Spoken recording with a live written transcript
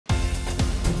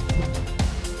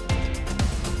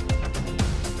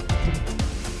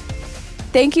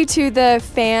Thank you to the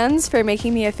fans for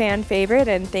making me a fan favorite,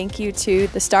 and thank you to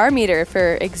the STARmeter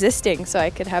for existing so I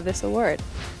could have this award.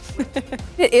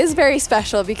 It is very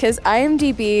special because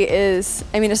IMDb is,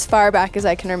 I mean, as far back as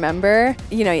I can remember,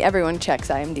 you know, everyone checks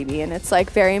IMDb, and it's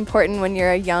like very important when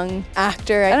you're a young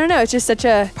actor. I don't know, it's just such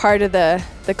a part of the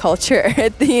culture,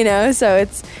 you know, so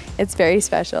it's very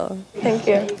special. Thank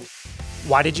you.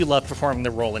 Why did you love performing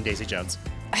the role in Daisy Jones?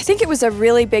 I think it was a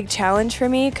really big challenge for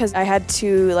me because I had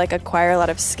to like acquire a lot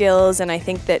of skills, and I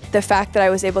think that the fact that I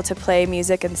was able to play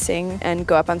music and sing and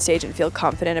go up on stage and feel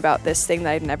confident about this thing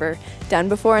that I'd never done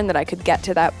before and that I could get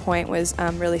to that point was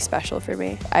really special for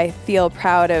me. I feel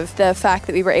proud of the fact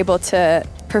that we were able to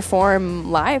perform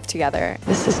live together.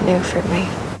 This is new for me.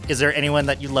 Is there anyone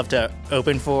that you'd love to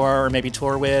open for or maybe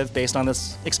tour with based on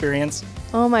this experience?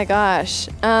 Oh my gosh.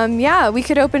 Yeah, we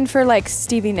could open for like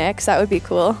Stevie Nicks. That would be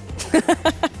cool.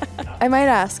 I might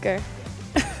ask her.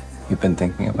 You've been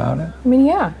thinking about it? I mean,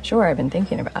 yeah, sure, I've been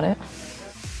thinking about it.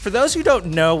 For those who don't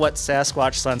know what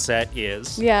Sasquatch Sunset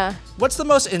is, yeah, what's the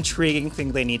most intriguing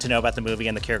thing they need to know about the movie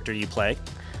and the character you play?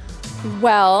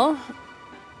 Well,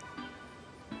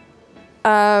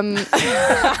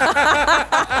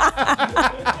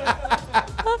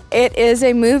 it is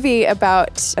a movie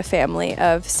about a family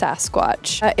of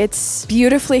Sasquatch. It's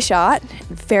beautifully shot,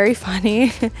 very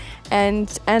funny,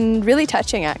 and really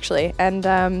touching actually. And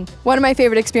one of my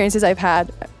favorite experiences I've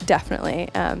had, definitely,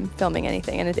 filming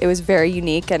anything. And it was very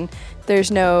unique, and there's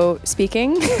no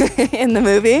speaking in the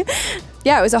movie.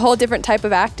 Yeah, it was a whole different type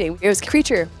of acting. It was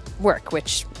creature work,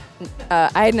 which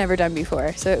I had never done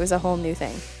before, so it was a whole new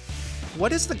thing.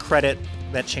 What is the credit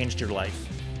that changed your life?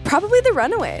 Probably The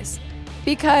Runaways,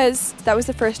 because that was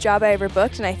the first job I ever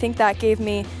booked, and I think that gave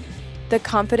me the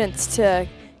confidence to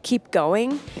keep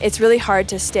going. It's really hard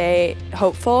to stay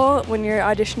hopeful when you're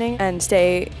auditioning and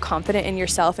stay confident in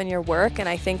yourself and your work, and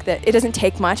I think that it doesn't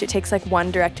take much. It takes like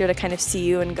one director to kind of see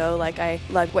you and go like, I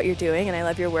love what you're doing and I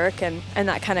love your work, and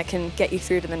that kind of can get you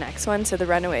through to the next one. So The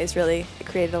Runaways really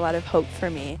created a lot of hope for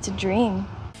me. It's a dream.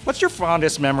 What's your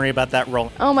fondest memory about that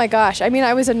role? Oh my gosh, I mean,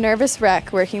 I was a nervous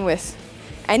wreck working with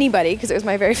anybody because it was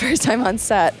my very first time on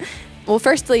set. Well,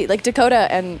 firstly, like Dakota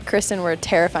and Kristen were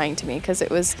terrifying to me because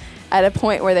it was at a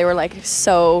point where they were like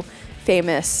so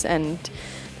famous, and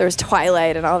there was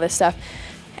Twilight and all this stuff.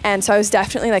 And so I was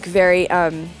definitely like very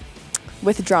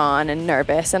withdrawn and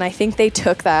nervous, and I think they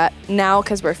took that, now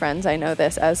because we're friends, I know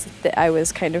this, as that I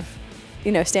was kind of,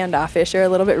 you know, standoffish or a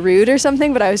little bit rude or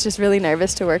something, but I was just really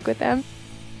nervous to work with them.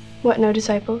 What, no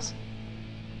disciples?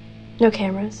 No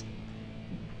cameras?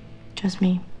 Just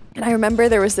me. And I remember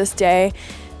there was this day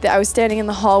that I was standing in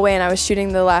the hallway and I was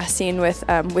shooting the last scene with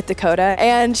Dakota,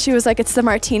 and she was like, it's the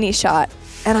martini shot.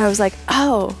 And I was like,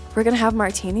 oh, we're gonna have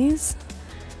martinis?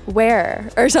 Where?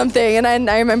 Or something. And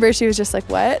I remember she was just like,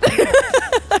 what?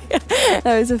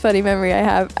 That was a funny memory I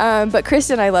have. But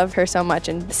Kristen, I love her so much,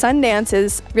 and Sundance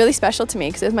is really special to me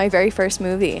because it was my very first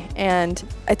movie, and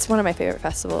it's one of my favorite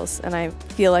festivals, and I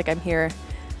feel like I'm here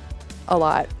a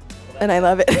lot, and I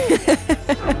love it.